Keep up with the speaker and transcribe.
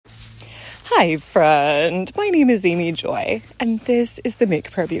Hi, friend. My name is Amy Joy, and this is the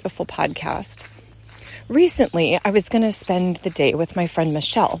Make Prayer Beautiful podcast. Recently, I was going to spend the day with my friend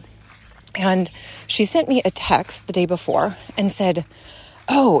Michelle, and she sent me a text the day before and said,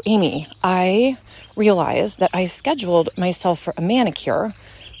 "Oh, Amy, I realized that I scheduled myself for a manicure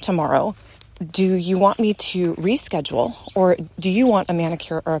tomorrow. Do you want me to reschedule, or do you want a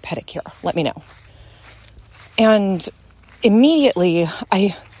manicure or a pedicure? Let me know." And immediately,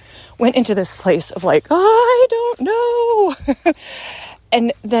 I went into this place of like, I don't know.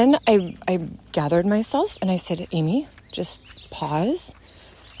 And then I gathered myself and I said, Amy, just pause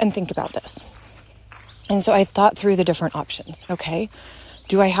and think about this. And so I thought through the different options. Okay,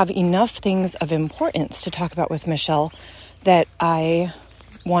 do I have enough things of importance to talk about with Michelle that I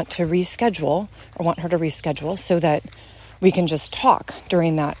want to reschedule or want her to reschedule so that we can just talk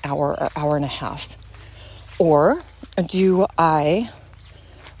during that hour or hour and a half? Or do I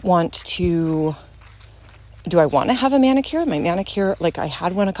want to have a manicure? My manicure, like I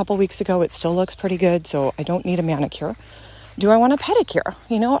had one a couple weeks ago, it still looks pretty good, so I don't need a manicure. Do I want a pedicure?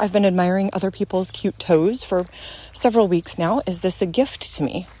 You know, I've been admiring other people's cute toes for several weeks now. Is this a gift to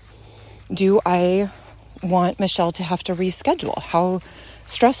me? Do I want Michelle to have to reschedule? How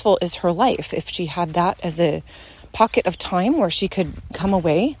stressful is her life? If she had that as a pocket of time where she could come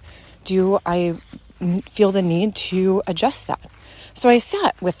away, do I feel the need to adjust that? So I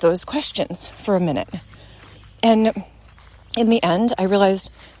sat with those questions for a minute. And in the end, I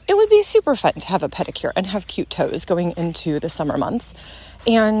realized it would be super fun to have a pedicure and have cute toes going into the summer months.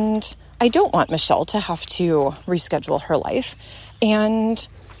 And I don't want Michelle to have to reschedule her life. And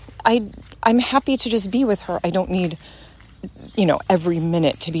I'm happy to just be with her. I don't need, every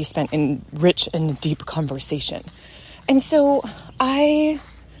minute to be spent in rich and deep conversation. And so I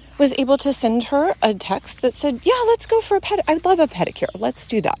was able to send her a text that said, yeah, let's go for I'd love a pedicure. Let's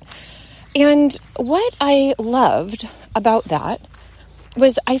do that. And what I loved about that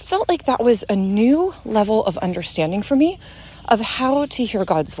was I felt like that was a new level of understanding for me of how to hear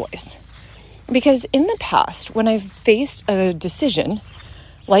God's voice. Because in the past, when I've faced a decision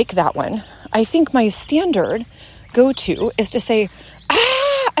like that one, I think my standard go-to is to say,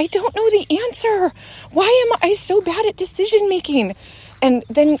 I don't know the answer. Why am I so bad at decision making? And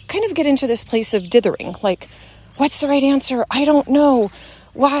then kind of get into this place of dithering, like, what's the right answer? I don't know.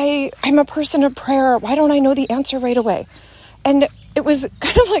 Why? I'm a person of prayer. Why don't I know the answer right away? And it was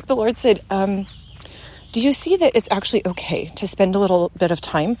kind of like the Lord said, do you see that it's actually okay to spend a little bit of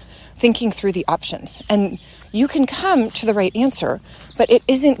time thinking through the options? And you can come to the right answer, but it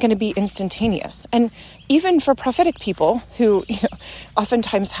isn't going to be instantaneous. And even for prophetic people who,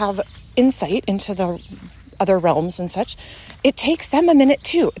 oftentimes have insight into the other realms and such, it takes them a minute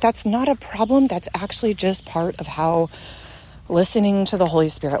too. That's not a problem. That's actually just part of how listening to the Holy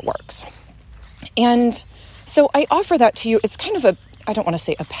Spirit works. And so I offer that to you. It's kind of I don't want to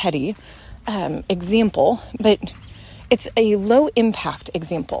say a petty example, but it's a low impact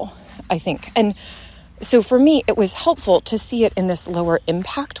example, I think. And so for me, it was helpful to see it in this lower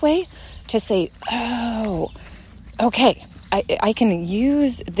impact way, to say, oh, okay, I can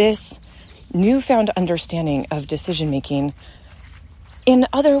use this newfound understanding of decision making in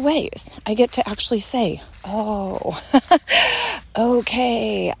other ways. I get to actually say, oh,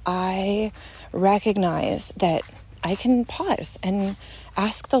 okay, I recognize that I can pause and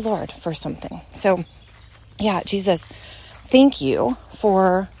ask the Lord for something. So yeah, Jesus, thank you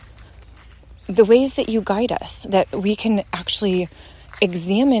for the ways that you guide us, that we can actually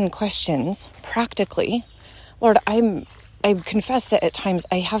examine questions practically. Lord, I confess that at times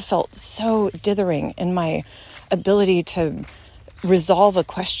I have felt so dithering in my ability to resolve a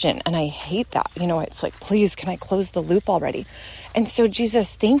question, and I hate that. It's like, please, can I close the loop already? And so,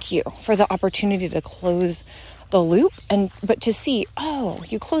 Jesus, thank you for the opportunity to close the loop, but to see, oh,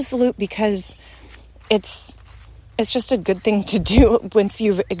 you close the loop because it's just a good thing to do once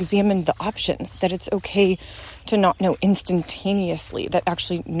you've examined the options, that it's okay to not know instantaneously, that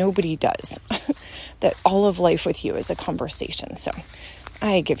actually nobody does, that all of life with you is a conversation. So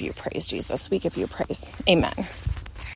I give you praise, Jesus. We give you praise. Amen.